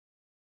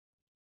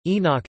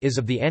Enoch is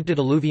of the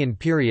antediluvian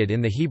period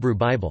in the Hebrew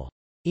Bible.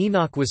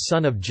 Enoch was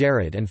son of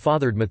Jared and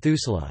fathered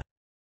Methuselah.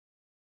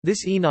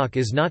 This Enoch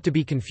is not to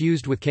be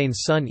confused with Cain's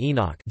son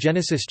Enoch,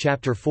 Genesis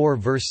chapter 4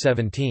 verse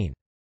 17.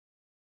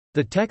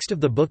 The text of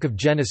the book of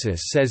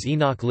Genesis says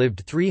Enoch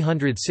lived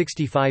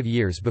 365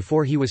 years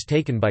before he was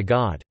taken by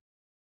God.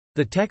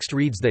 The text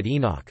reads that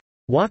Enoch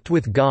walked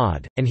with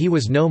God, and he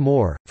was no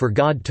more, for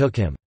God took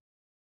him.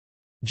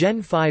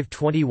 Gen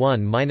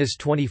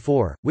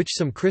 5:21–24, which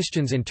some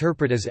Christians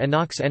interpret as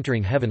Enoch's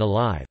entering heaven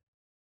alive.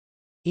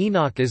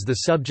 Enoch is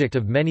the subject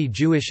of many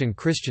Jewish and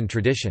Christian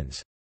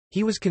traditions.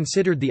 He was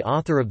considered the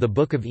author of the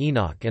Book of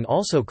Enoch and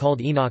also called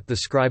Enoch the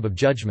scribe of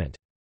judgment.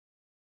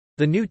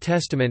 The New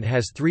Testament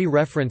has 3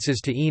 references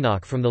to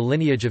Enoch from the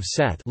lineage of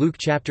Seth: Luke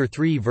chapter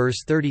 3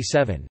 verse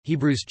 37,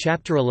 Hebrews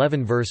chapter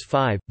 11 verse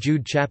 5,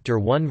 Jude chapter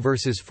 1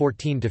 verses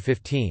 14 to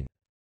 15.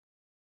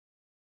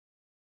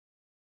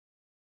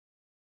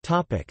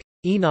 Topic: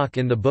 Enoch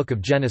in the Book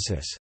of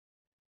Genesis.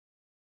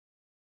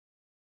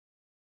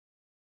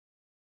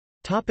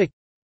 Topic: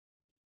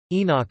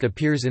 Enoch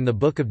appears in the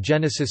Book of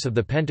Genesis of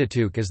the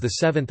Pentateuch as the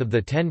 7th of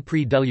the 10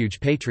 pre-deluge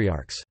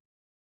patriarchs.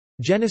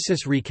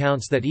 Genesis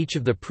recounts that each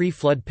of the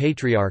pre-flood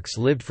patriarchs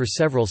lived for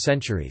several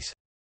centuries.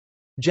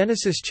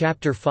 Genesis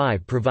chapter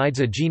 5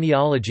 provides a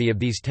genealogy of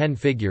these 10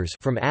 figures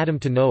from Adam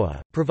to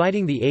Noah,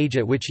 providing the age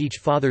at which each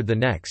fathered the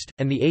next,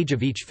 and the age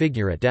of each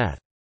figure at death.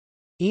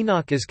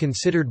 Enoch is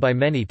considered by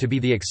many to be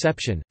the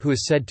exception, who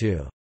is said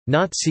to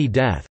not see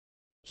death.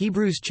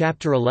 Hebrews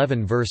chapter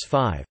 11 verse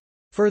 5.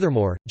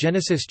 Furthermore,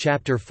 Genesis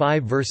chapter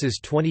 5 verses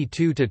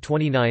 22 to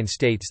 29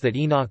 states that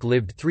Enoch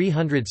lived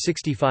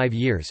 365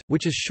 years,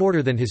 which is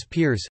shorter than his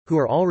peers, who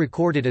are all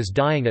recorded as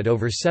dying at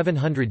over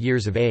 700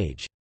 years of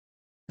age.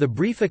 The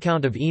brief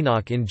account of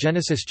Enoch in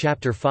Genesis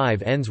chapter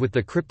 5 ends with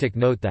the cryptic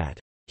note that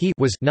he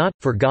was not,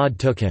 for God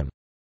took him.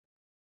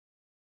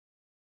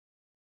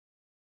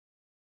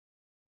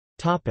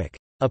 Topic: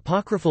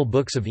 Apocryphal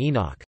books of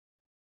Enoch.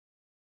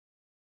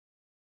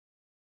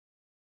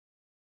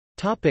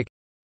 Topic: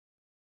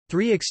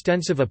 3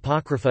 extensive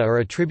apocrypha are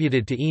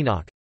attributed to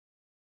Enoch.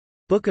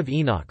 Book of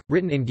Enoch,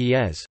 written in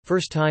Ge'ez,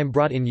 first time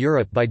brought in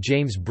Europe by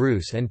James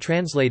Bruce and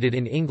translated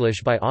in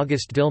English by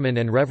August Dillman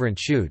and Reverend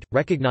Schude,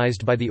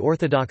 recognized by the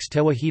Orthodox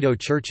Tewahedo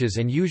churches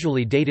and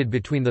usually dated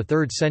between the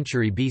 3rd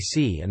century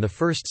BC and the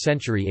 1st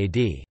century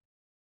AD.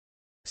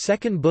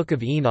 Second Book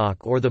of Enoch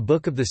or the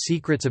Book of the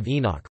Secrets of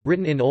Enoch,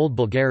 written in Old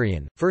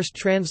Bulgarian, first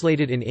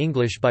translated in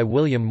English by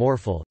William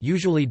Morphel,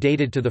 usually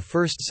dated to the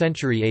 1st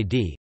century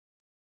AD.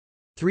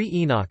 3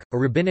 Enoch, a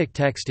rabbinic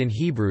text in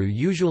Hebrew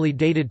usually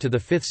dated to the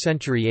 5th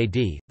century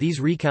AD. These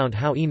recount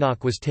how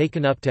Enoch was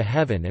taken up to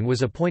heaven and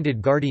was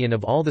appointed guardian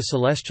of all the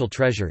celestial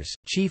treasures,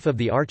 chief of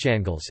the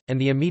archangels, and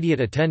the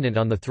immediate attendant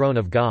on the throne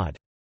of God.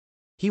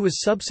 He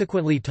was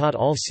subsequently taught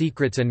all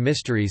secrets and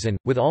mysteries and,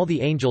 with all the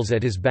angels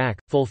at his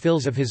back,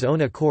 fulfills of his own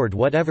accord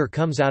whatever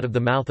comes out of the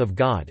mouth of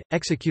God,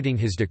 executing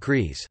his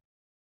decrees.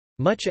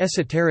 Much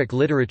esoteric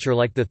literature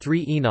like the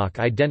 3 Enoch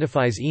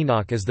identifies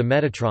Enoch as the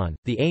Metatron,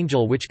 the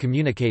angel which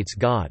communicates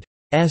God's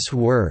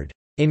word.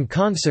 In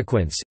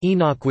consequence,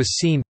 Enoch was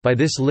seen, by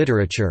this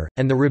literature,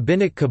 and the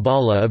rabbinic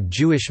Kabbalah of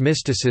Jewish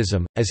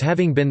mysticism, as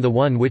having been the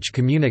one which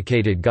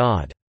communicated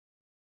God's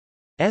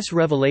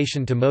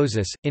revelation to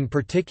Moses, in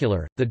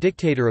particular, the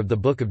dictator of the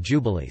Book of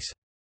Jubilees.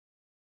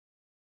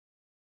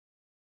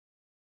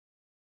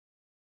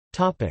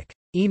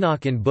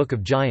 Enoch in Book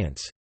of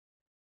Giants.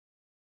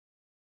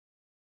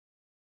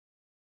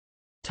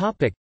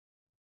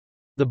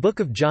 The Book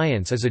of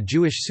Giants is a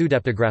Jewish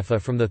pseudepigrapha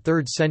from the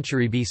 3rd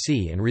century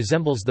BC and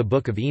resembles the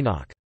Book of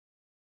Enoch.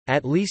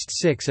 At least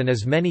 6 and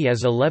as many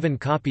as 11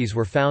 copies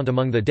were found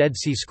among the Dead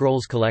Sea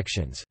Scrolls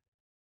collections.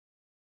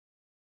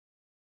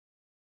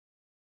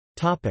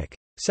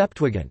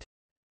 Septuagint.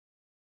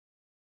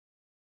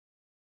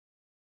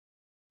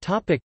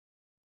 The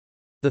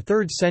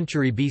 3rd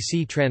century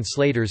BC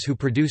translators who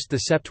produced the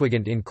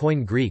Septuagint in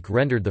Koine Greek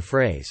rendered the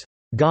phrase,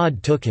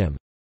 "God took him,"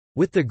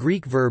 with the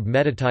Greek verb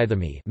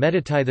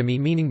metatithemi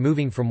meaning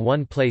moving from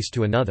one place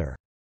to another.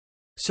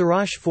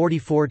 Sirach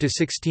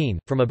 44-16,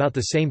 from about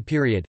the same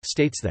period,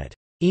 states that,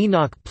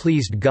 "Enoch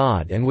pleased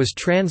God and was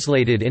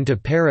translated into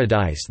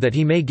paradise that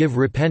he may give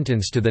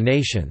repentance to the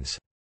nations."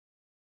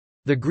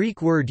 The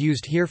Greek word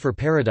used here for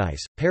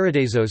paradise,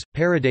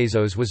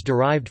 paradaisos, was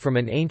derived from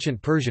an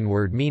ancient Persian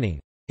word meaning,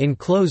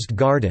 "enclosed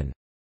garden,"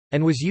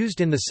 and was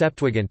used in the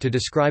Septuagint to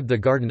describe the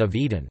Garden of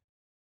Eden.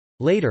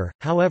 Later,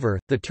 however,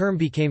 the term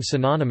became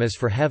synonymous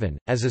for heaven,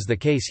 as is the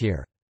case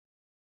here.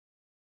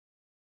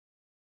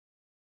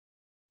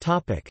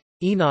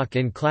 Enoch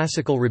in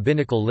classical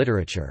rabbinical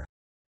literature.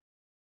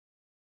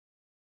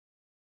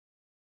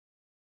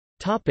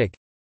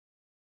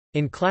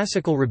 In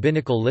classical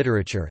rabbinical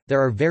literature,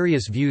 there are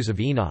various views of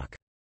Enoch.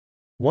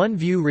 One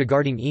view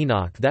regarding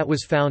Enoch that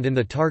was found in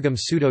the Targum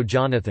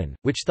Pseudo-Jonathan,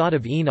 which thought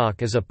of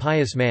Enoch as a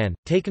pious man,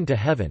 taken to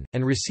heaven,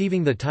 and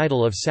receiving the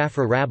title of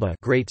Safra Rabbah,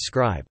 great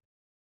scribe.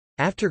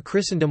 After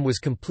Christendom was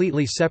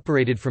completely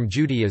separated from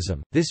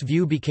Judaism, this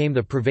view became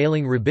the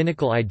prevailing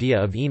rabbinical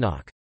idea of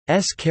Enoch's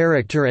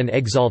character and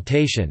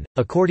exaltation.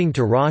 According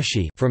to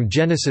Rashi from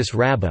Genesis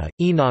Rabbah,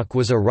 Enoch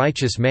was a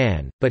righteous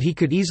man, but he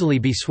could easily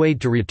be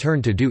swayed to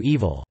return to do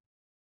evil.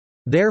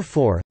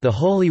 Therefore, the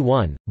Holy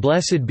One,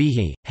 blessed be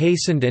he,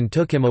 hastened and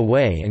took him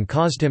away and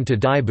caused him to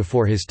die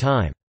before his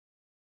time.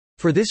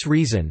 For this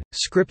reason,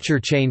 Scripture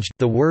changed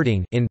the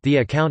wording in the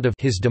account of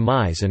his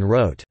demise and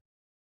wrote,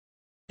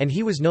 "And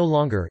he was no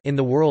longer in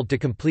the world to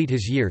complete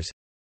his years."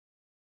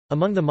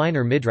 Among the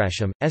minor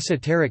midrashim,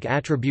 esoteric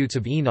attributes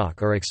of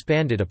Enoch are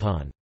expanded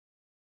upon.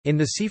 In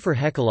the Sefer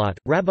Hekalot,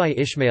 Rabbi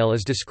Ishmael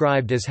is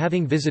described as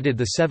having visited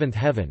the seventh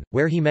heaven,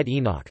 where he met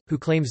Enoch, who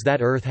claims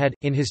that earth had,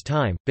 in his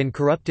time, been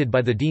corrupted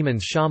by the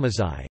demons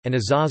Shammazai and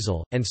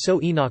Azazel, and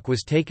so Enoch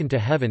was taken to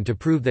heaven to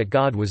prove that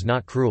God was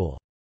not cruel.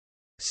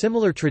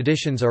 Similar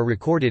traditions are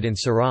recorded in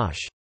Sirach.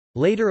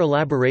 Later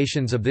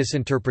elaborations of this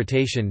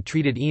interpretation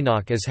treated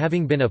Enoch as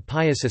having been a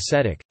pious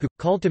ascetic, who,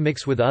 called to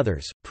mix with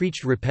others,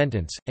 preached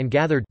repentance, and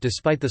gathered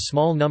despite the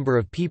small number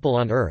of people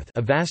on earth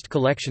a vast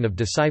collection of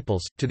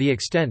disciples, to the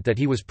extent that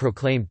he was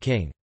proclaimed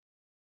king.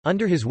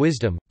 Under his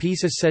wisdom,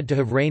 peace is said to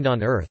have reigned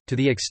on earth, to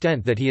the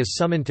extent that he is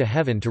summoned to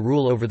heaven to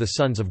rule over the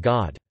sons of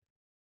God.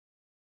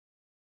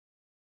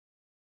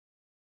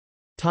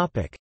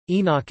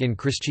 Enoch in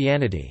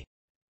Christianity.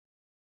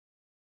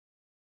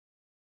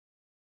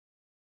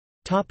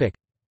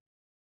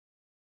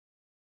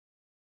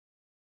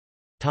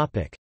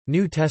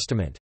 New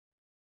Testament.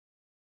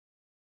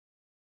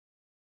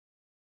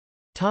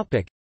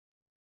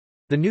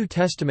 The New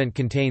Testament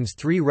contains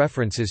 3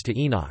 references to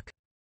Enoch.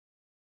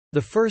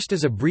 The first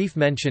is a brief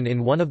mention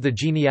in one of the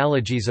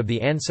genealogies of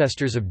the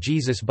ancestors of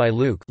Jesus by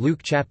Luke,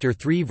 chapter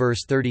 3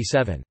 verse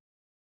 37.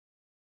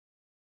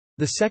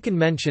 The second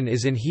mention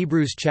is in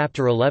Hebrews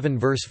chapter 11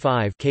 verse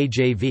 5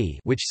 KJV,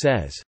 which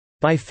says,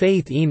 "By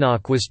faith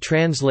Enoch was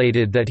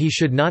translated that he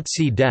should not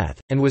see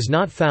death, and was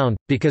not found,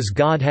 because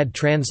God had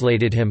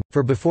translated him,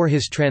 for before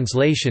his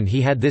translation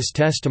he had this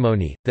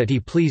testimony, that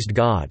he pleased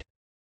God."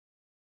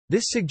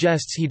 This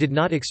suggests he did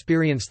not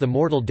experience the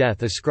mortal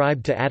death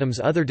ascribed to Adam's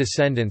other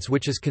descendants,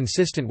 which is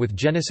consistent with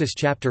Genesis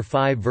chapter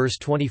 5 verse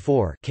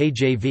 24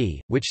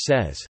 KJV, which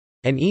says,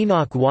 "And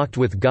Enoch walked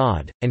with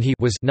God, and he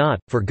was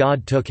not, for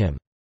God took him."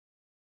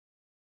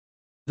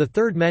 The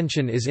third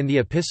mention is in the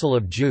Epistle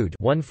of Jude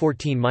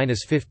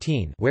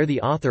 1:14–15, where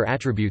the author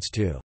attributes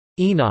to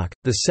Enoch,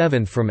 the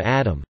seventh from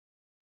Adam,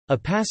 a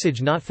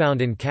passage not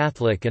found in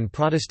Catholic and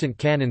Protestant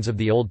canons of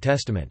the Old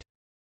Testament.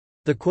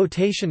 The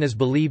quotation is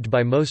believed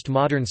by most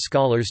modern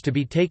scholars to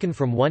be taken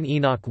from 1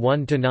 Enoch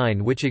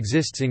 1–9, which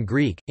exists in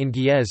Greek, in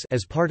Ge'ez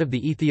as part of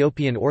the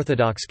Ethiopian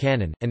Orthodox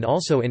canon, and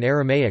also in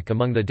Aramaic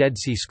among the Dead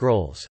Sea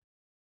Scrolls.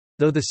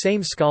 Though the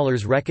same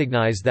scholars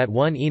recognize that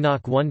 1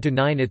 Enoch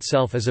 1–9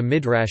 itself is a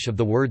midrash of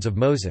the words of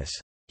Moses,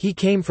 "He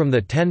came from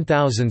the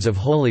 10,000s of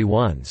holy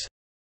ones."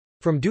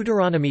 From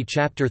Deuteronomy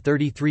chapter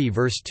 33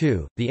 verse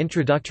 2, the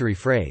introductory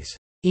phrase,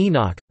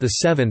 "Enoch, the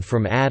seventh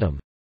from Adam,"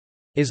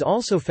 is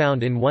also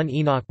found in 1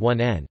 Enoch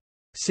 1n.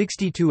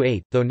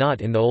 62:8, though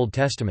not in the Old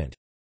Testament.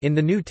 In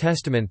the New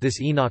Testament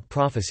this Enoch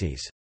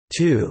prophesies,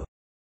 2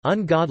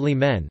 ungodly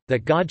men,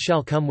 that God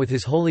shall come with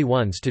his holy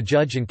ones to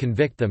judge and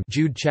convict them.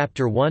 Jude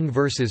chapter 1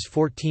 verses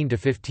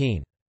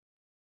 14–15.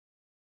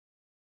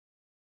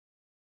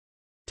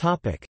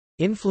 Topic: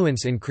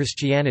 Influence in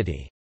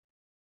Christianity.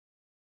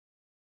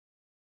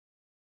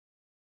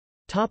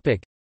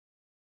 Topic: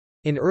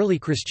 In early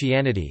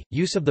Christianity,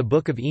 use of the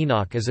Book of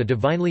Enoch as a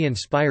divinely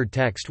inspired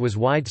text was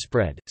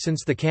widespread,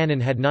 since the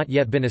canon had not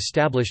yet been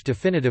established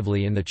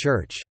definitively in the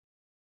Church.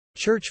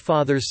 Church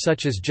fathers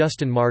such as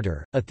Justin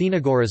Martyr,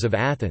 Athenagoras of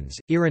Athens,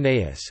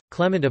 Irenaeus,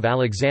 Clement of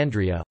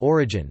Alexandria,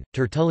 Origen,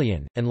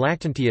 Tertullian, and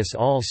Lactantius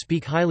all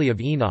speak highly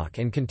of Enoch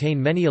and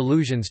contain many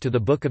allusions to the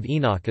Book of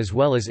Enoch, as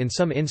well as in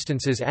some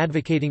instances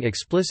advocating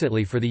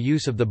explicitly for the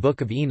use of the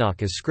Book of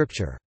Enoch as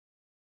scripture.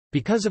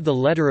 Because of the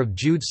letter of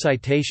Jude's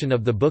citation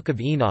of the Book of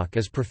Enoch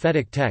as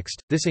prophetic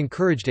text, this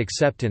encouraged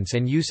acceptance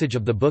and usage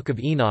of the Book of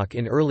Enoch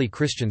in early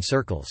Christian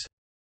circles.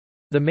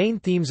 The main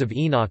themes of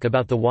Enoch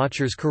about the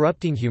Watchers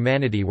corrupting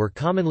humanity were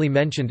commonly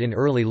mentioned in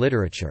early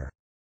literature.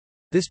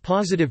 This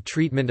positive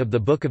treatment of the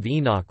Book of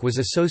Enoch was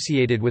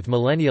associated with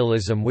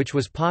millennialism, which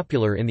was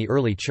popular in the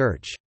early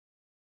Church.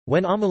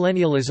 When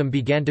amillennialism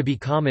began to be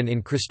common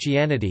in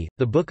Christianity,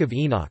 the Book of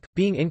Enoch,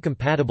 being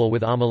incompatible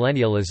with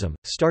amillennialism,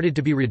 started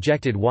to be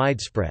rejected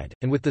widespread,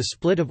 and with the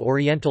split of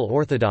Oriental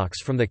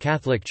Orthodox from the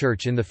Catholic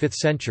Church in the 5th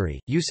century,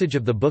 usage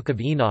of the Book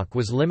of Enoch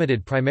was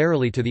limited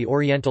primarily to the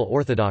Oriental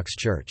Orthodox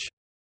Church.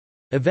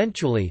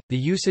 Eventually, the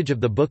usage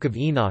of the Book of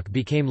Enoch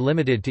became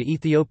limited to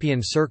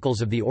Ethiopian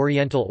circles of the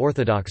Oriental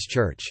Orthodox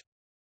Church.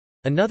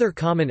 Another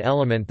common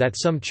element that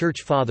some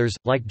church fathers,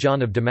 like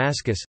John of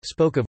Damascus,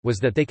 spoke of, was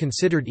that they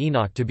considered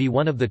Enoch to be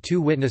one of the 2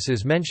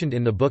 witnesses mentioned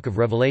in the Book of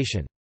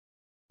Revelation.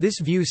 This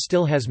view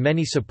still has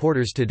many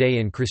supporters today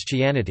in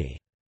Christianity.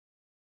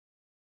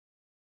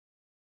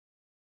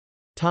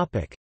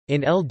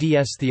 In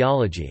LDS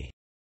theology.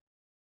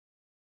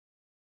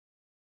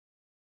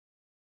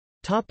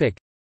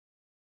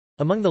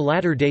 Among the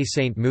Latter-day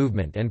Saint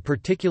movement and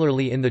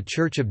particularly in the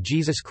Church of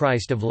Jesus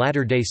Christ of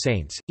Latter-day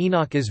Saints,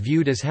 Enoch is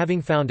viewed as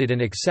having founded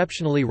an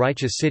exceptionally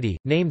righteous city,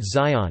 named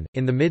Zion,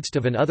 in the midst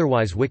of an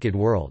otherwise wicked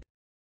world.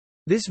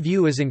 This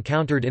view is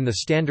encountered in the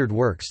Standard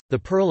Works, the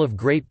Pearl of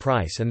Great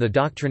Price and the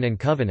Doctrine and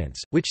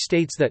Covenants, which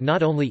states that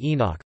not only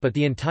Enoch, but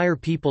the entire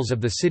peoples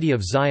of the city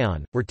of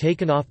Zion, were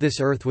taken off this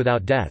earth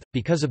without death.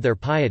 Because of their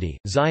piety,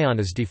 Zion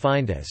is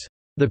defined as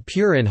the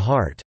pure in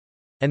heart,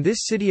 and this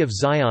city of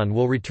Zion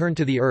will return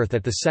to the earth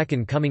at the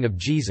second coming of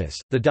Jesus.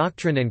 The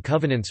Doctrine and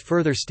Covenants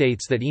further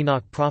states that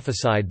Enoch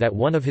prophesied that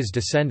one of his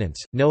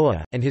descendants,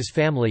 Noah, and his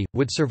family,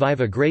 would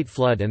survive a great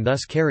flood and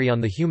thus carry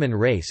on the human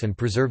race and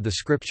preserve the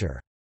Scripture.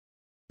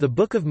 The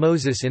Book of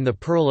Moses in the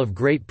Pearl of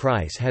Great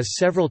Price has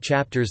several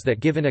chapters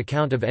that give an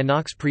account of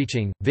Enoch's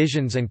preaching,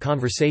 visions and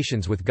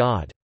conversations with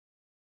God.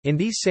 In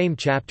these same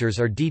chapters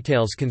are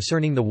details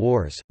concerning the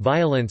wars,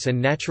 violence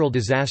and natural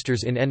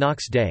disasters in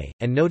Enoch's day,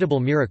 and notable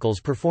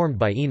miracles performed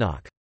by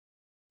Enoch.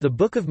 The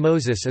Book of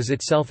Moses is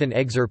itself an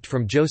excerpt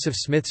from Joseph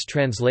Smith's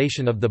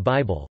translation of the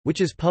Bible,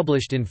 which is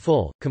published in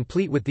full,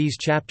 complete with these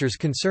chapters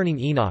concerning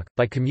Enoch,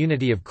 by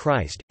Community of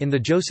Christ, in the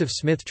Joseph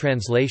Smith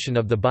translation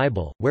of the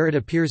Bible, where it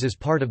appears as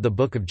part of the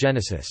Book of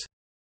Genesis.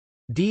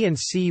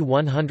 D&C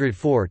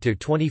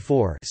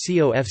 104-24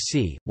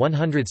 COFC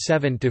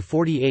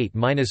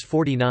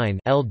 107-48-49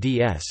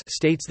 LDS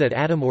states that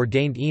Adam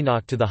ordained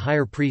Enoch to the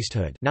higher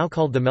priesthood, now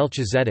called the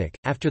Melchizedek,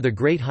 after the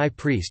great high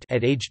priest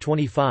at age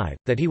 25,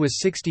 that he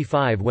was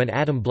 65 when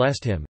Adam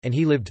blessed him, and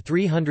he lived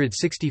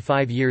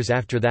 365 years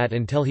after that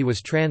until he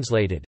was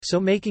translated, so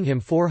making him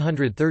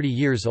 430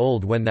 years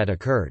old when that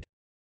occurred.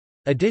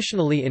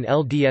 Additionally, in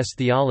LDS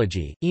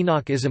theology,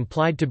 Enoch is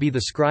implied to be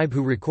the scribe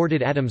who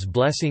recorded Adam's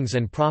blessings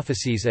and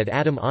prophecies at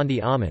Adam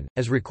Andi Amen,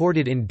 as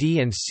recorded in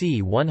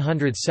D&C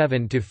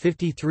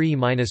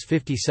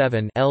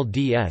 107-53-57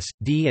 LDS,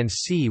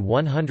 D&C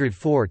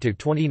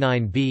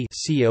 104-29b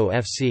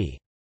COFC.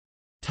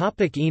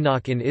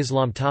 Enoch in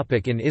Islam.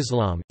 In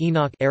Islam,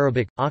 Enoch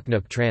Arabic,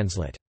 Akhnuk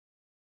translate.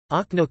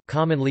 Akhnuk,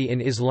 commonly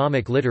in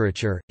Islamic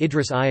literature,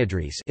 Idris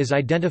is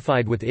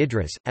identified with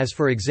Idris, as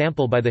for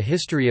example by the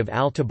History of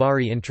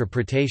al-Tabari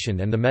interpretation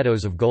and the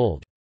Meadows of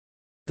Gold.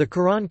 The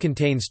Quran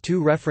contains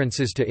two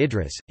references to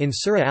Idris, in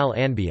Surah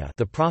Al-Anbiya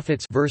the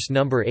Prophets verse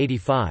number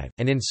 85,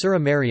 and in Surah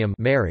Maryam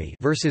Mary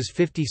verses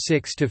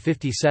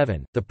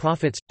 56-57, the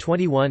Prophets,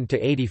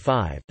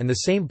 21-85, and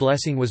the same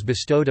blessing was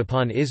bestowed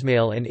upon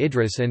Ismail and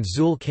Idris and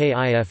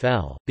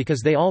Zul-Kifl,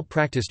 because they all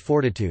practiced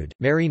fortitude.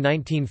 Mary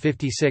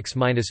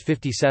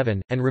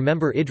 1956-57, and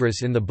remember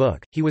Idris in the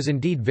book, he was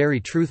indeed very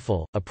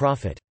truthful, a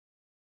prophet.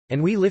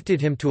 And we lifted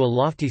him to a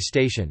lofty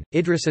station.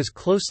 Idris is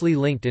closely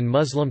linked in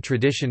Muslim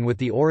tradition with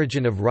the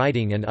origin of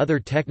writing and other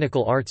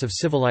technical arts of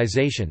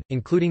civilization,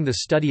 including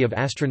the study of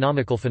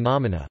astronomical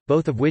phenomena,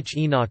 both of which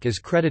Enoch is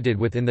credited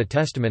with in the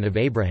Testament of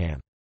Abraham.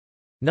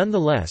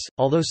 Nonetheless,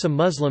 although some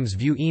Muslims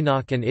view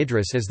Enoch and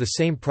Idris as the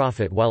same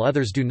prophet while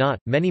others do not,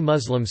 many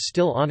Muslims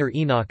still honor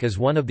Enoch as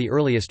one of the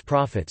earliest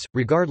prophets,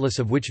 regardless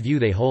of which view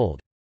they hold.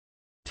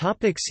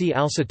 See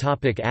also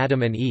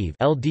Adam and Eve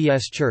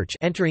LDS Church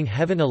entering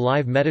heaven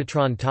alive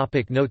Metatron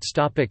Notes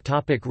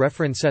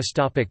References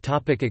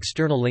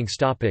External links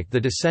The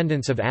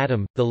descendants of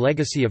Adam, the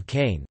legacy of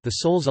Cain, the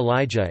souls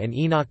Elijah and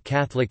Enoch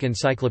Catholic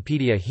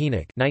Encyclopedia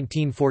Enoch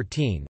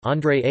 1914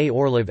 Andrei A.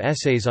 Orlov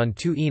Essays on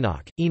 2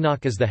 Enoch,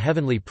 Enoch as the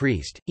heavenly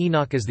priest,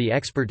 Enoch as the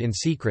expert in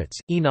secrets,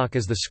 Enoch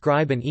as the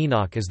scribe and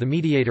Enoch as the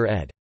mediator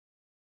ed.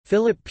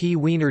 Philip P.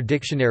 Wiener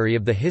Dictionary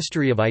of the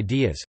History of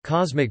Ideas,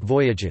 Cosmic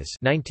Voyages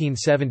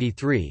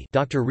 1973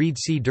 Dr. Reed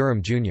C.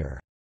 Durham, Jr.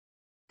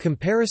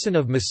 Comparison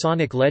of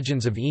Masonic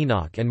Legends of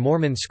Enoch and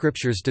Mormon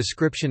Scriptures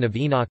Description of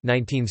Enoch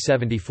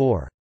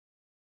 1974.